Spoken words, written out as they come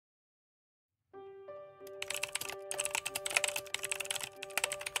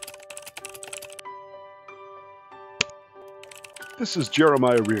This is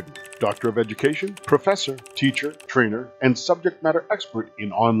Jeremiah Riordon, Doctor of Education, Professor, Teacher, Trainer, and Subject Matter Expert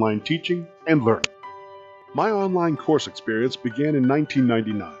in Online Teaching and Learning. My online course experience began in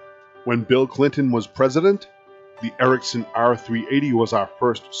 1999. When Bill Clinton was president, the Ericsson R380 was our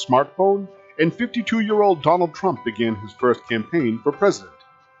first smartphone, and 52-year-old Donald Trump began his first campaign for president,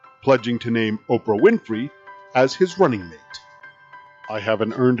 pledging to name Oprah Winfrey as his running mate. I have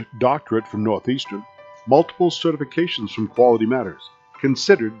an earned doctorate from Northeastern, multiple certifications from Quality Matters,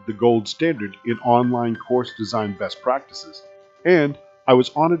 considered the gold standard in online course design best practices, and I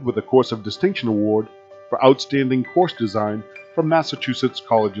was honored with a Course of Distinction Award for Outstanding Course Design from Massachusetts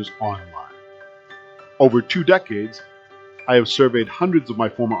Colleges Online. Over 2 decades, I have surveyed hundreds of my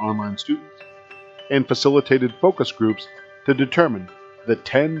former online students and facilitated focus groups to determine the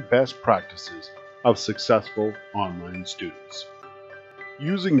 10 best practices of successful online students.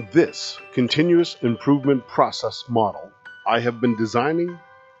 Using this continuous improvement process model, I have been designing,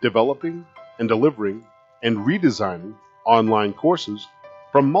 developing, and delivering and redesigning online courses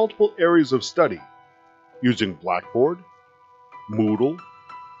from multiple areas of study using Blackboard, Moodle,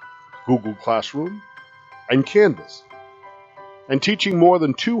 Google Classroom, and Canvas, and teaching more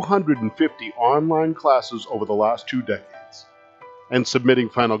than 250 online classes over the last 2 decades, and submitting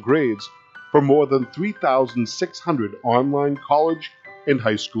final grades for more than 3,600 online college and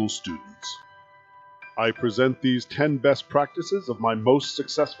high school students. I present these 10 best practices of my most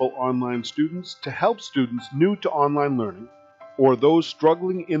successful online students to help students new to online learning or those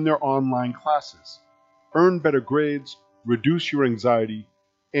struggling in their online classes earn better grades, reduce your anxiety,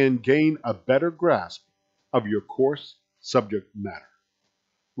 and gain a better grasp of your course subject matter.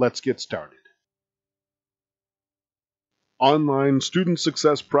 Let's get started. Online student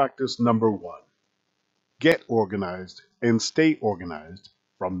success practice number 1. Get organized and stay organized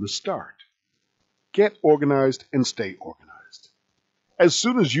from the start. Get organized and stay organized. As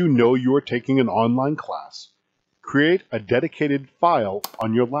soon as you know you are taking an online class, create a dedicated file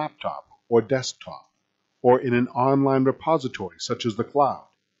on your laptop or desktop or in an online repository such as the cloud,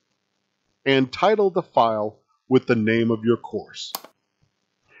 and title the file with the name of your course.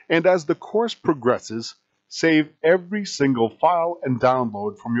 And as the course progresses, save every single file and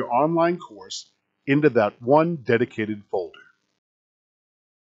download from your online course into that one dedicated folder.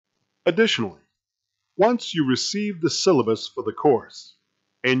 Additionally, once you receive the syllabus for the course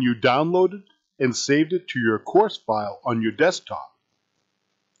and you downloaded and saved it to your course file on your desktop,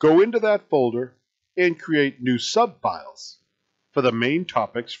 go into that folder and create new subfiles for the main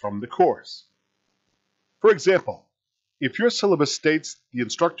topics from the course. For example, if your syllabus states the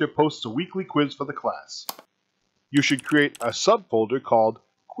instructor posts a weekly quiz for the class, you should create a subfolder called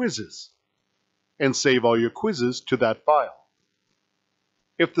Quizzes and save all your quizzes to that file.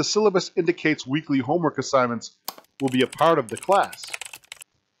 If the syllabus indicates weekly homework assignments will be a part of the class,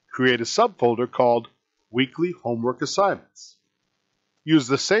 create a subfolder called Weekly Homework Assignments. Use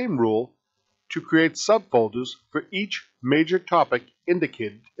the same rule to create subfolders for each major topic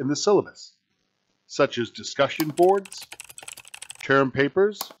indicated in the syllabus, such as discussion boards, term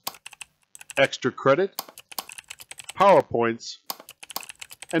papers, extra credit, PowerPoints,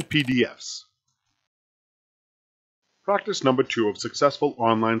 and PDFs. Practice number 2 of successful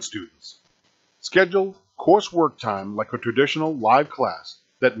online students. Schedule coursework time like a traditional live class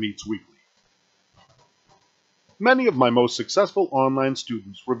that meets weekly. Many of my most successful online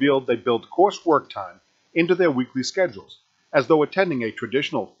students revealed they built coursework time into their weekly schedules, as though attending a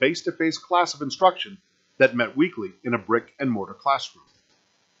traditional face-to-face class of instruction that met weekly in a brick-and-mortar classroom.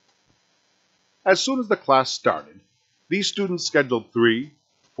 As soon as the class started, these students scheduled 3,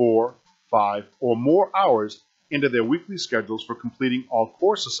 4, 5, or more hours into their weekly schedules for completing all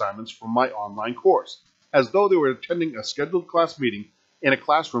course assignments from my online course, as though they were attending a scheduled class meeting in a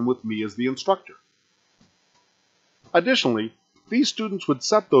classroom with me as the instructor. Additionally, these students would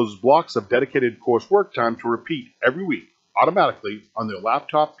set those blocks of dedicated coursework time to repeat every week automatically on their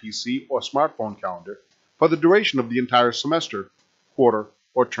laptop, PC, or smartphone calendar for the duration of the entire semester, quarter,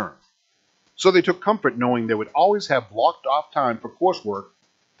 or term. So they took comfort knowing they would always have blocked off time for coursework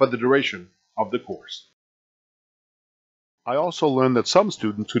for the duration of the course. I also learned that some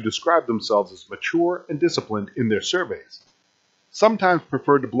students who describe themselves as mature and disciplined in their surveys sometimes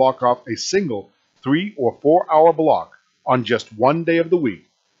prefer to block off a single 3 or 4 hour block on just one day of the week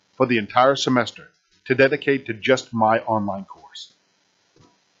for the entire semester to dedicate to just my online course.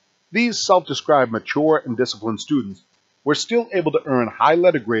 These self-described mature and disciplined students were still able to earn high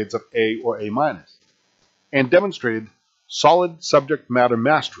letter grades of A or A- and demonstrated solid subject matter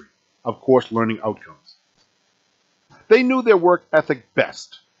mastery of course learning outcomes. They knew their work ethic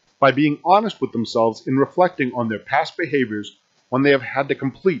best by being honest with themselves in reflecting on their past behaviors when they have had to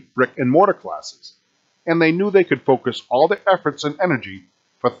complete brick and mortar classes, and they knew they could focus all their efforts and energy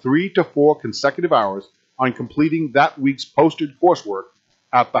for 3 to 4 consecutive hours on completing that week's posted coursework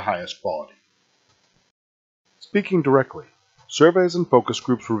at the highest quality. Speaking directly, surveys and focus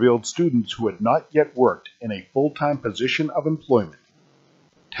groups revealed students who had not yet worked in a full-time position of employment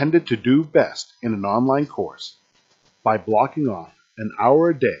tended to do best in an online course by blocking off an hour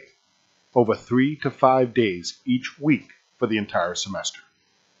a day over 3 to 5 days each week for the entire semester.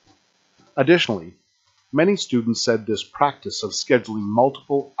 Additionally, many students said this practice of scheduling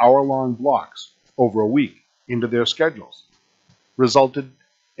multiple hour-long blocks over a week into their schedules resulted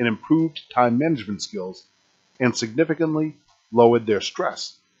in improved time management skills and significantly lowered their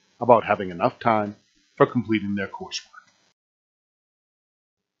stress about having enough time for completing their coursework.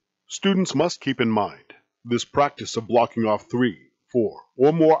 Students must keep in mind this practice of blocking off 3, 4,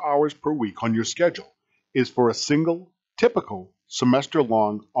 or more hours per week on your schedule is for a single, typical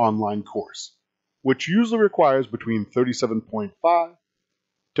semester-long online course, which usually requires between 37.5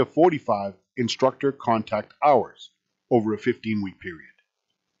 to 45 instructor contact hours over a 15-week period.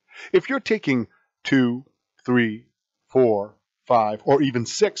 If you're taking 2, 3, 4, 5, or even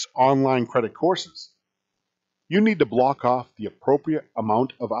 6 online credit courses, you need to block off the appropriate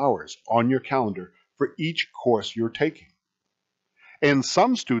amount of hours on your calendar for each course you're taking. And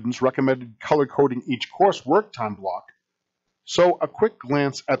some students recommended color-coding each course work time block, so a quick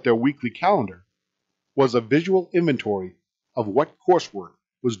glance at their weekly calendar was a visual inventory of what coursework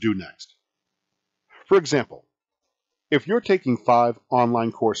was due next. For example, if you're taking 5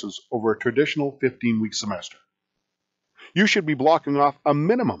 online courses over a traditional 15-week semester, you should be blocking off a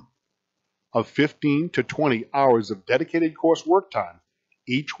minimum of 15 to 20 hours of dedicated course work time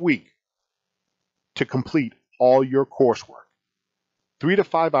each week to complete all your coursework, 3 to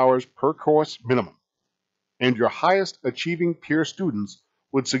 5 hours per course minimum, and your highest achieving peer students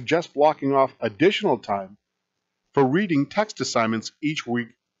would suggest blocking off additional time for reading text assignments each week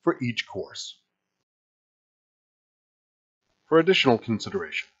for each course. For additional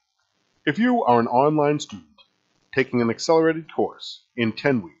consideration, if you are an online student taking an accelerated course in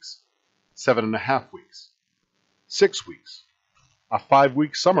 10 weeks, 7.5 weeks, 6 weeks, a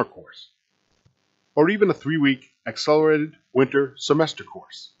 5-week summer course, or even a 3-week accelerated winter semester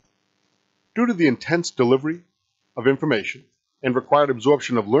course, due to the intense delivery of information and required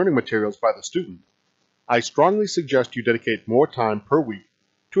absorption of learning materials by the student, I strongly suggest you dedicate more time per week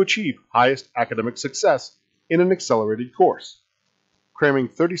to achieve highest academic success in an accelerated course, cramming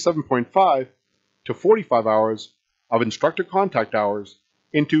 37.5 to 45 hours of instructor contact hours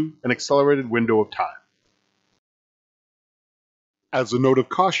into an accelerated window of time. As a note of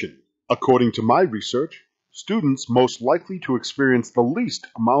caution, according to my research, students most likely to experience the least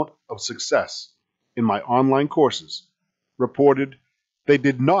amount of success in my online courses reported they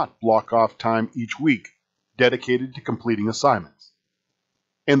did not block off time each week dedicated to completing assignments,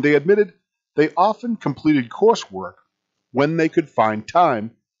 and they admitted they often completed coursework when they could find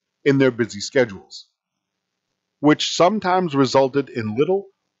time in their busy schedules, which sometimes resulted in little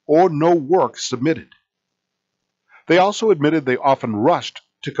or no work submitted. They also admitted they often rushed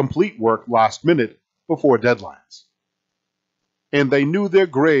to complete work last minute before deadlines, and they knew their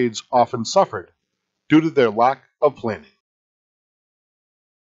grades often suffered due to their lack of planning.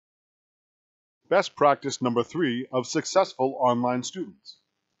 Best practice number 3 of successful online students.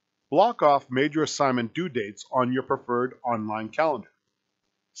 Block off major assignment due dates on your preferred online calendar,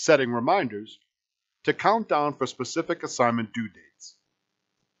 setting reminders to count down for specific assignment due dates.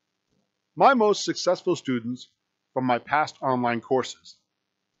 My most successful students from my past online courses,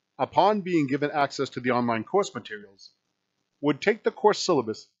 upon being given access to the online course materials, would take the course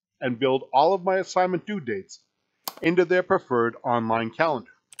syllabus and build all of my assignment due dates into their preferred online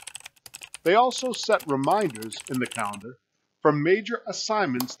calendar. They also set reminders in the calendar for major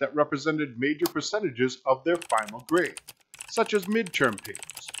assignments that represented major percentages of their final grade, such as midterm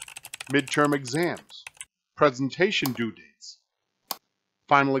papers, midterm exams, presentation due dates,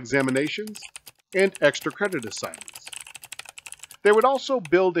 final examinations, and extra credit assignments. They would also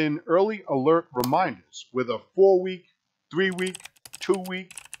build in early alert reminders with a 4-week, 3-week,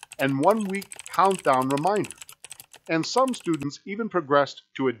 2-week, and 1-week countdown reminder, and some students even progressed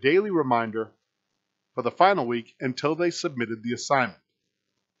to a daily reminder for the final week until they submitted the assignment.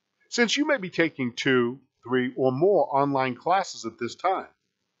 Since you may be taking 2, 3, or more online classes at this time,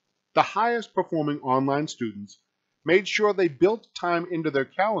 the highest performing online students made sure they built time into their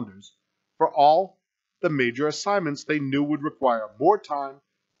calendars for all the major assignments they knew would require more time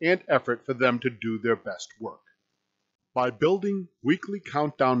and effort for them to do their best work. By building weekly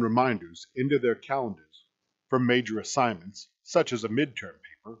countdown reminders into their calendars for major assignments, such as a midterm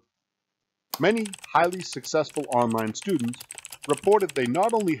paper, many highly successful online students reported they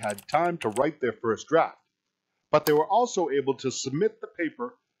not only had time to write their first draft, but they were also able to submit the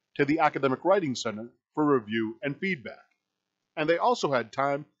paper to the Academic Writing Center for review and feedback. And they also had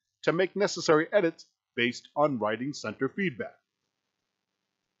time to make necessary edits based on Writing Center feedback.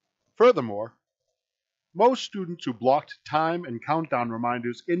 Furthermore, most students who blocked time and countdown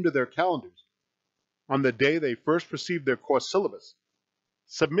reminders into their calendars on the day they first received their course syllabus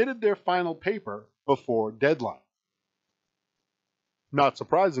submitted their final paper before deadline. Not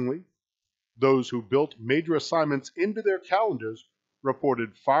surprisingly, those who built major assignments into their calendars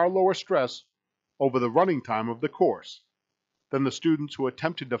reported far lower stress over the running time of the course than the students who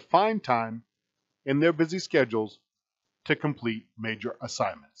attempted to find time in their busy schedules to complete major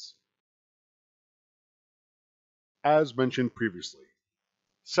assignments. As mentioned previously,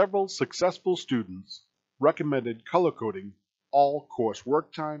 several successful students recommended color-coding all course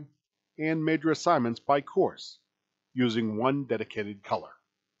work time and major assignments by course using one dedicated color.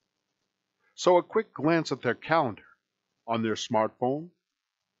 So a quick glance at their calendar on their smartphone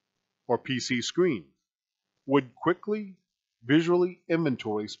or PC screen would quickly visually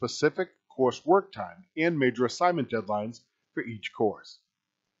inventory specific course work time and major assignment deadlines for each course.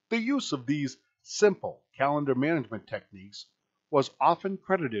 The use of these simple calendar management techniques was often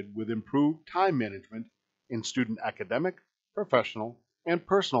credited with improved time management in student academic, professional, and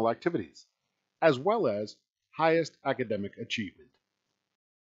personal activities, as well as highest academic achievement.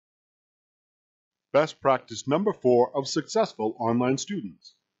 Best practice number 4 of successful online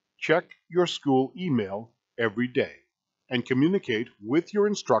students. Check your school email every day and communicate with your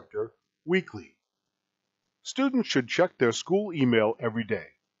instructor weekly. Students should check their school email every day,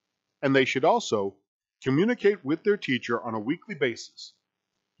 and they should also communicate with their teacher on a weekly basis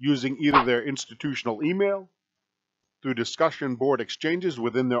using either their institutional email, through discussion board exchanges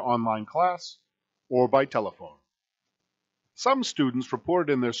within their online class, or by telephone. Some students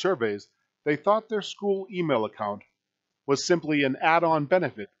reported in their surveys they thought their school email account was simply an add-on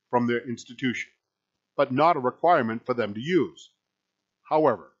benefit from their institution, but not a requirement for them to use.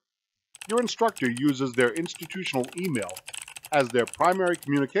 However, your instructor uses their institutional email as their primary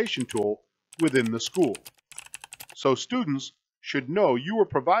communication tool within the school. So students should know you were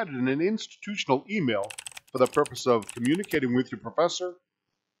provided an institutional email for the purpose of communicating with your professor,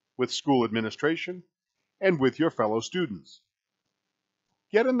 with school administration, and with your fellow students.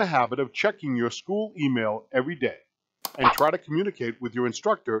 Get in the habit of checking your school email every day and try to communicate with your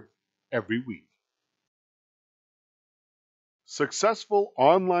instructor every week. Successful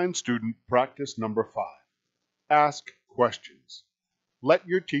online student practice number 5. Ask questions. Let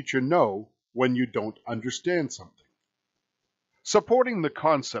your teacher know when you don't understand something. Supporting the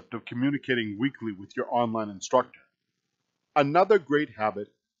concept of communicating weekly with your online instructor. Another great habit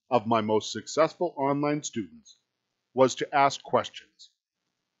of my most successful online students was to ask questions,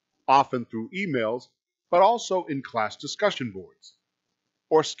 often through emails, but also in class discussion boards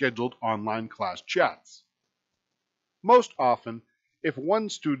or scheduled online class chats. Most often, if one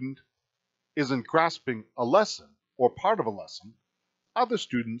student isn't grasping a lesson or part of a lesson, other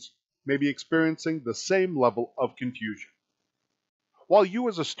students may be experiencing the same level of confusion. While you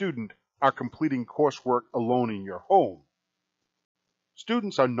as a student are completing coursework alone in your home,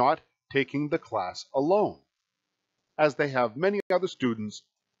 students are not taking the class alone, as they have many other students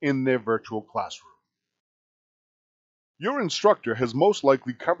in their virtual classroom. Your instructor has most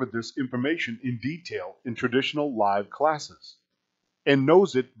likely covered this information in detail in traditional live classes and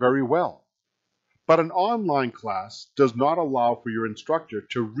knows it very well. But an online class does not allow for your instructor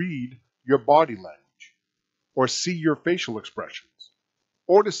to read your body language or see your facial expressions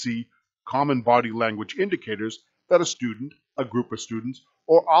or to see common body language indicators that a student, a group of students,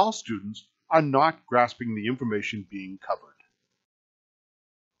 or all students are not grasping the information being covered.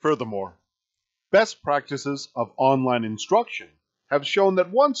 Furthermore, best practices of online instruction have shown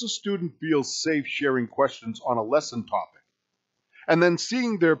that once a student feels safe sharing questions on a lesson topic, and then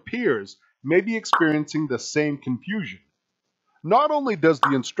seeing their peers may be experiencing the same confusion, not only does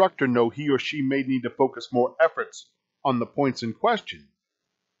the instructor know he or she may need to focus more efforts on the points in question,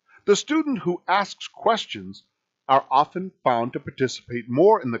 the student who asks questions are often found to participate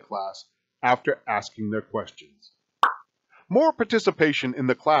more in the class after asking their questions. More participation in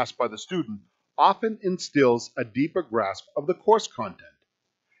the class by the student often instills a deeper grasp of the course content,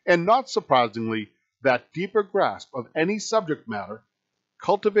 and not surprisingly, that deeper grasp of any subject matter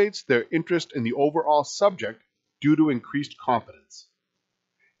cultivates their interest in the overall subject due to increased confidence,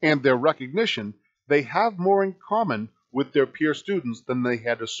 and their recognition they have more in common with their peer students than they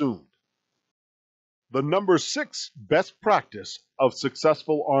had assumed. The number 6 best practice of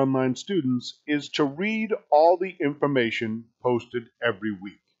successful online students is to read all the information posted every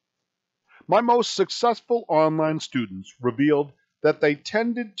week. My most successful online students revealed that they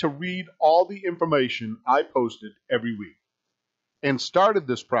tended to read all the information I posted every week, and started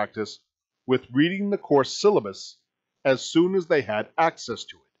this practice with reading the course syllabus as soon as they had access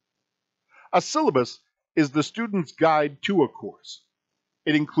to it. A syllabus is the student's guide to a course.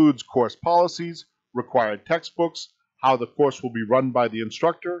 It includes course policies, required textbooks, how the course will be run by the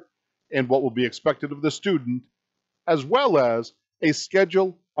instructor, and what will be expected of the student, as well as a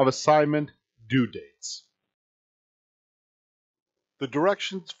schedule of assignment due dates. The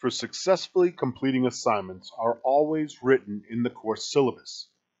directions for successfully completing assignments are always written in the course syllabus,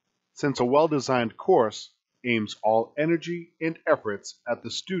 since a well-designed course aims all energy and efforts at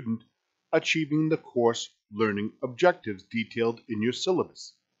the student achieving the course learning objectives detailed in your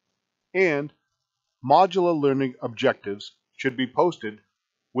syllabus. And modular learning objectives should be posted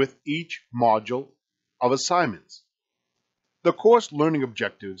with each module of assignments. The course learning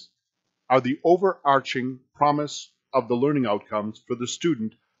objectives are the overarching promise of the learning outcomes for the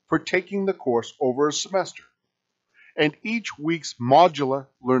student for taking the course over a semester. And each week's modular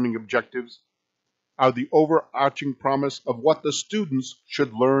learning objectives are the overarching promise of what the students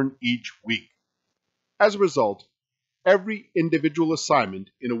should learn each week. As a result, every individual assignment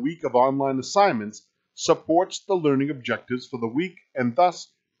in a week of online assignments supports the learning objectives for the week, and thus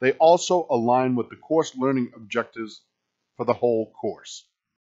they also align with the course learning objectives for the whole course.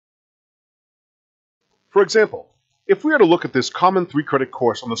 For example, if we are to look at this common 3-credit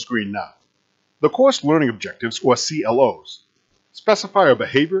course on the screen now, the course learning objectives, or CLOs, specify a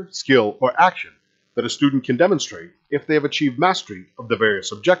behavior, skill, or action that a student can demonstrate if they have achieved mastery of the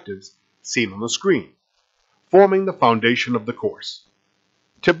various objectives seen on the screen, forming the foundation of the course.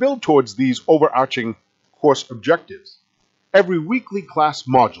 To build towards these overarching course objectives, every weekly class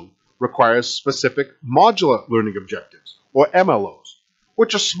module requires specific modular learning objectives, or MLOs,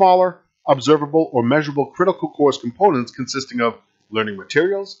 which are smaller, observable, or measurable critical course components consisting of learning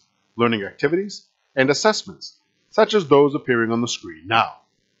materials, learning activities, and assessments, such as those appearing on the screen now.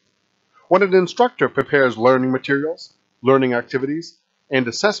 When an instructor prepares learning materials, learning activities, and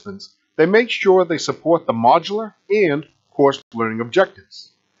assessments, they make sure they support the modular and course learning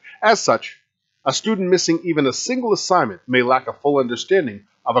objectives. As such, a student missing even a single assignment may lack a full understanding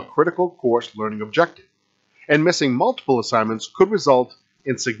of a critical course learning objective, and missing multiple assignments could result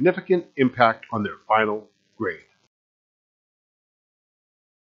in significant impact on their final grade.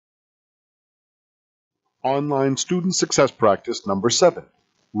 Online student success practice number 7.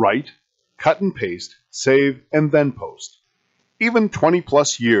 Write, cut and paste, save, and then post. Even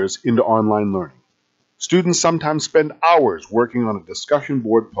 20+ years into online learning, students sometimes spend hours working on a discussion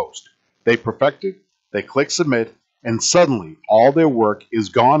board post. They perfect it, they click submit, and suddenly all their work is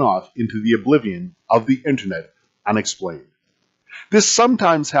gone off into the oblivion of the internet unexplained. This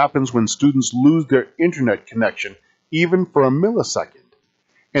sometimes happens when students lose their internet connection even for a millisecond,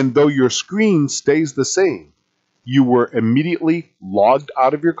 and though your screen stays the same, you were immediately logged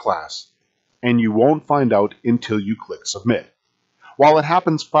out of your class, and you won't find out until you click submit. While it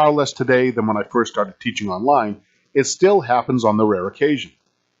happens far less today than when I first started teaching online, it still happens on the rare occasion.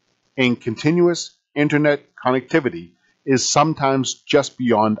 And continuous internet connectivity is sometimes just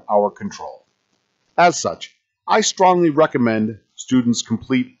beyond our control. As such, I strongly recommend students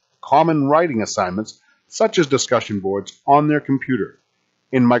complete common writing assignments such as discussion boards on their computer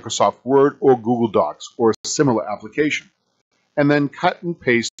in Microsoft Word or Google Docs or a similar application, and then cut and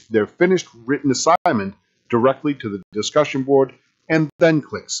paste their finished written assignment directly to the discussion board and then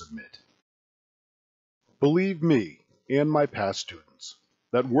click submit. Believe me and my past students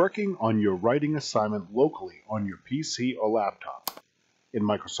that working on your writing assignment locally on your PC or laptop in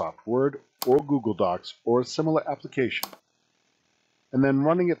Microsoft Word or Google Docs or a similar application, and then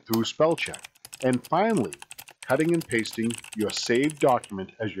running it through spell check, and finally cutting and pasting your saved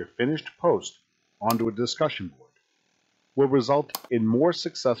document as your finished post onto a discussion board will result in more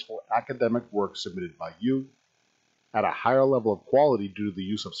successful academic work submitted by you at a higher level of quality due to the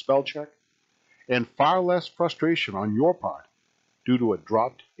use of spell check, and far less frustration on your part due to a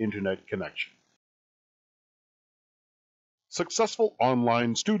dropped internet connection. Successful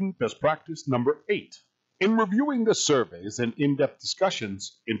online student best practice number 8. In reviewing the surveys and in-depth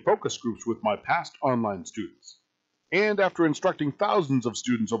discussions in focus groups with my past online students, and after instructing thousands of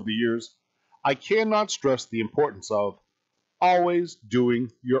students over the years, I cannot stress the importance of always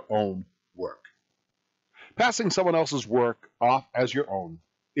doing your own work. Passing someone else's work off as your own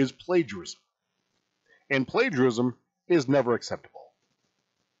is plagiarism, and plagiarism is never acceptable.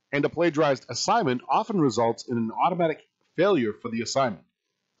 And a plagiarized assignment often results in an automatic failure for the assignment,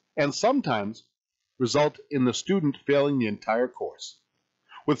 and sometimes result in the student failing the entire course,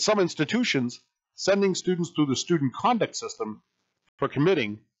 with some institutions sending students through the student conduct system for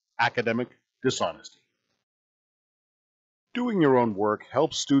committing academic dishonesty. Doing your own work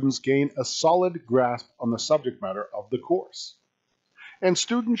helps students gain a solid grasp on the subject matter of the course. And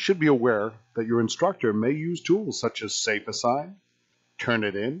students should be aware that your instructor may use tools such as SafeAssign,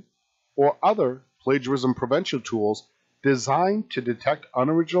 Turnitin, or other plagiarism prevention tools designed to detect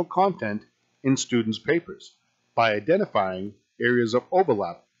unoriginal content in students' papers by identifying areas of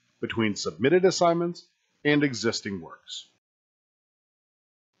overlap between submitted assignments and existing works.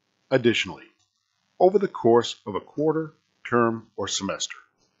 Additionally, over the course of a quarter, term, or semester,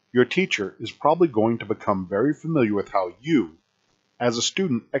 your teacher is probably going to become very familiar with how you, as a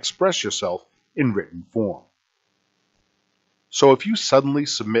student, express yourself in written form. So if you suddenly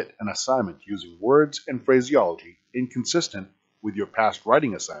submit an assignment using words and phraseology inconsistent with your past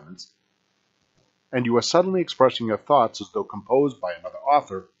writing assignments, and you are suddenly expressing your thoughts as though composed by another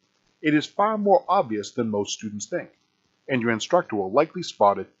author, it is far more obvious than most students think, and your instructor will likely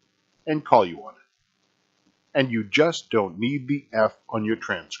spot it and call you on it. And you just don't need the F on your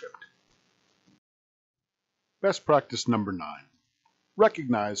transcript. Best practice number 9.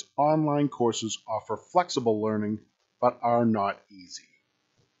 Recognize online courses offer flexible learning but are not easy.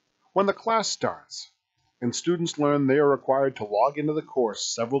 When the class starts and students learn they are required to log into the course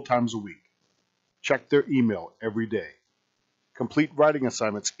several times a week, check their email every day, complete writing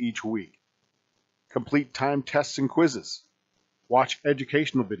assignments each week, complete timed tests and quizzes, watch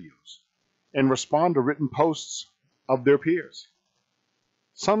educational videos, and respond to written posts of their peers.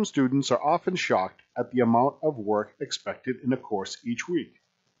 Some students are often shocked at the amount of work expected in a course each week.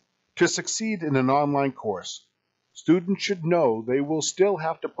 To succeed in an online course, students should know they will still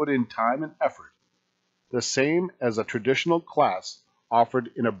have to put in time and effort, the same as a traditional class offered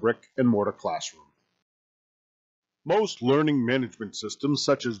in a brick-and-mortar classroom. Most learning management systems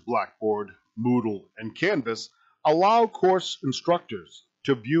such as Blackboard, Moodle, and Canvas allow course instructors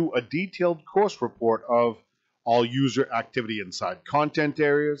to view a detailed course report of all user activity inside content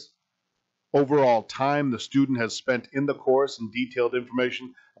areas, overall time the student has spent in the course, and detailed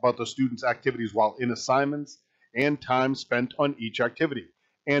information about the student's activities while in assignments, and time spent on each activity,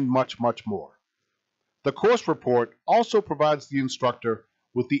 and much, much more. The course report also provides the instructor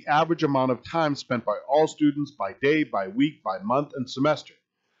with the average amount of time spent by all students by day, by week, by month, and semester.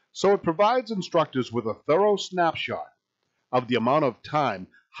 So it provides instructors with a thorough snapshot of the amount of time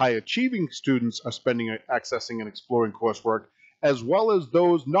high-achieving students are spending accessing and exploring coursework, as well as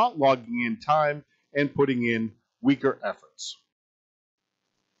those not logging in time and putting in weaker efforts.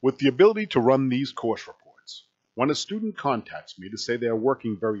 With the ability to run these course reports, when a student contacts me to say they are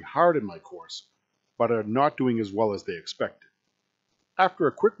working very hard in my course, but are not doing as well as they expected, after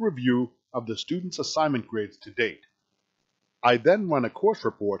a quick review of the student's assignment grades to date, I then run a course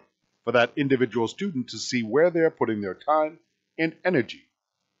report for that individual student to see where they are putting their time and energy.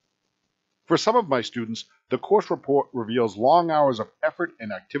 For some of my students, the course report reveals long hours of effort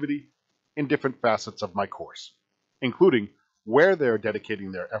and activity in different facets of my course, including where they are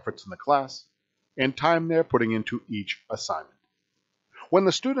dedicating their efforts in the class and time they are putting into each assignment. When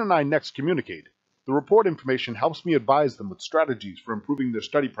the student and I next communicate, the report information helps me advise them with strategies for improving their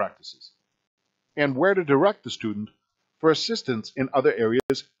study practices and where to direct the student for assistance in other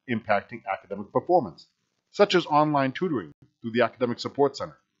areas impacting academic performance, such as online tutoring through the Academic Support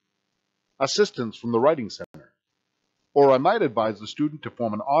Center, assistance from the Writing Center, or I might advise the student to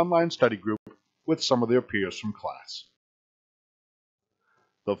form an online study group with some of their peers from class.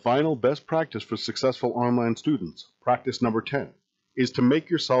 The final best practice for successful online students, practice number 10, is to make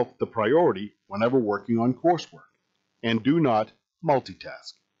yourself the priority whenever working on coursework, and do not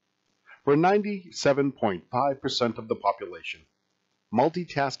multitask. For 97.5% of the population,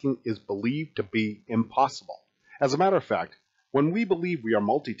 multitasking is believed to be impossible. As a matter of fact, when we believe we are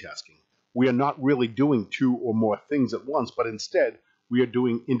multitasking, we are not really doing 2 or more things at once, but instead we are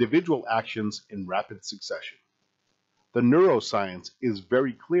doing individual actions in rapid succession. The neuroscience is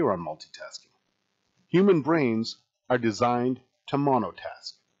very clear on multitasking. Human brains are designed to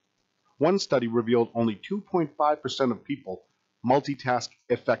monotask. One study revealed only 2.5% of people multitask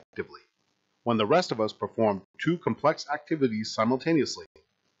effectively. When the rest of us perform 2 complex activities simultaneously,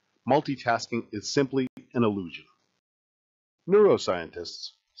 multitasking is simply an illusion.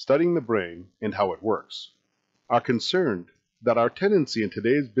 Neuroscientists studying the brain and how it works are concerned that our tendency in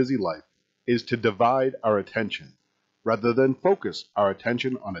today's busy life is to divide our attention rather than focus our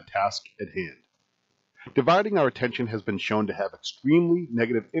attention on a task at hand. Dividing our attention has been shown to have extremely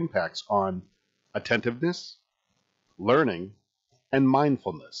negative impacts on attentiveness, learning, and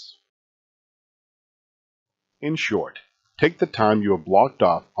mindfulness. In short, take the time you have blocked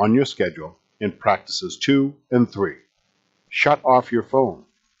off on your schedule in practices 2 and 3. Shut off your phone,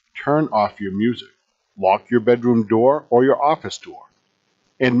 turn off your music, lock your bedroom door or your office door,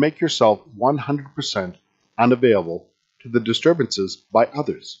 and make yourself 100% unavailable to the disturbances by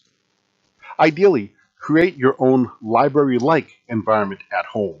others. Ideally, create your own library-like environment at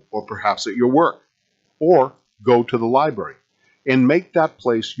home or perhaps at your work, or go to the library and make that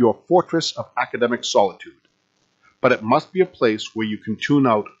place your fortress of academic solitude. But it must be a place where you can tune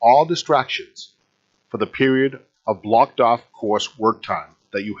out all distractions for the period of blocked-off course work time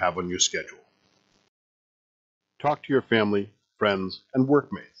that you have on your schedule. Talk to your family, friends, and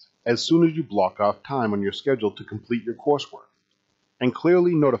workmates as soon as you block off time on your schedule to complete your coursework, and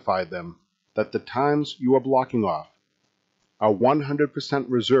clearly notify them that the times you are blocking off are 100%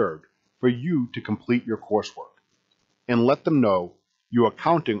 reserved for you to complete your coursework, and let them know you are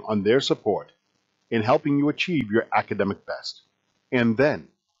counting on their support in helping you achieve your academic best, and then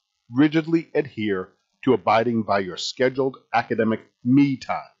rigidly adhere to abiding by your scheduled academic me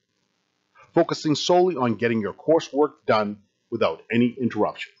time, focusing solely on getting your coursework done without any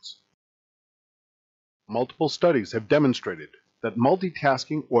interruptions. Multiple studies have demonstrated that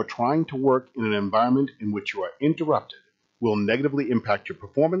multitasking or trying to work in an environment in which you are interrupted will negatively impact your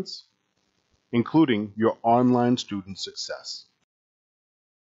performance, including your online student success.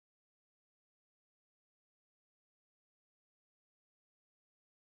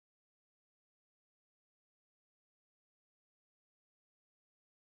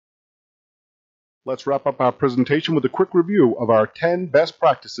 Let's wrap up our presentation with a quick review of our 10 best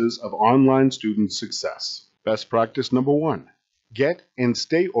practices of online student success. Best practice number 1. Get and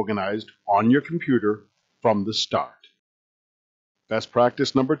stay organized on your computer from the start. Best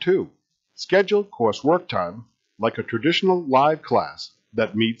practice number 2. Schedule course work time like a traditional live class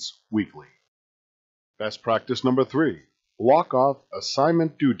that meets weekly. Best practice number 3. Block off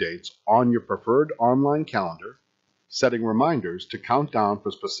assignment due dates on your preferred online calendar, setting reminders to count down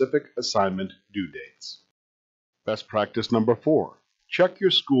for specific assignment due dates. Best practice number 4. Check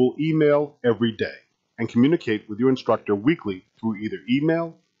your school email every day and communicate with your instructor weekly through either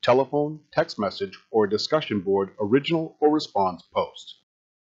email, telephone, text message, or discussion board original or response post.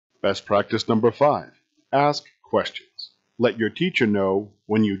 Best practice number 5. Ask questions. Let your teacher know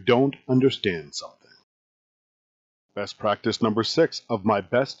when you don't understand something. Best practice number 6 of my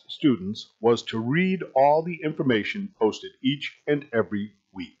best students was to read all the information posted each and every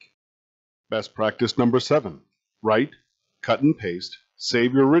week. Best practice number 7. Write, cut and paste,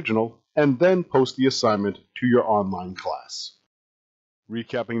 save your original, and then post the assignment to your online class.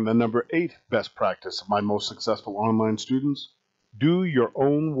 Recapping the number 8 best practice of my most successful online students, do your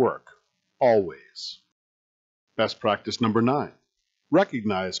own work, always. Best practice number 9.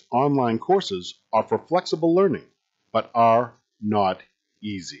 Recognize online courses offer flexible learning, but are not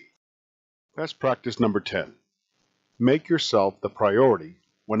easy. Best practice number 10. Make yourself the priority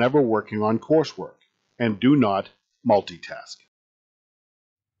whenever working on coursework, and do not multitask.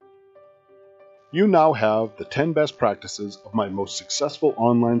 You now have the 10 best practices of my most successful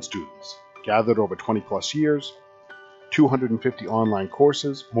online students, gathered over 20 plus years, 250 online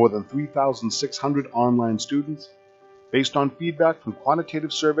courses, more than 3,600 online students, based on feedback from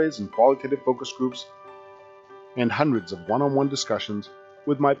quantitative surveys and qualitative focus groups, and hundreds of one-on-one discussions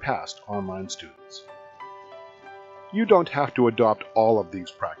with my past online students. You don't have to adopt all of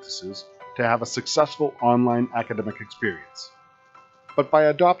these practices to have a successful online academic experience. But by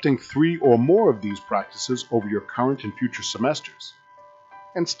adopting 3 or more of these practices over your current and future semesters,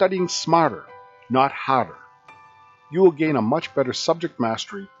 and studying smarter, not harder, you will gain a much better subject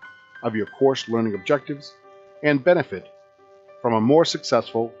mastery of your course learning objectives and benefit from a more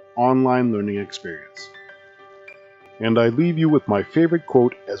successful online learning experience. And I leave you with my favorite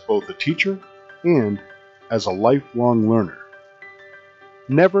quote as both a teacher and as a lifelong learner.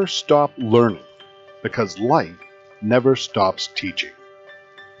 Never stop learning, because life never stops teaching.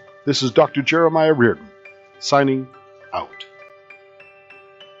 This is Dr. Jeremiah Riordon, signing out.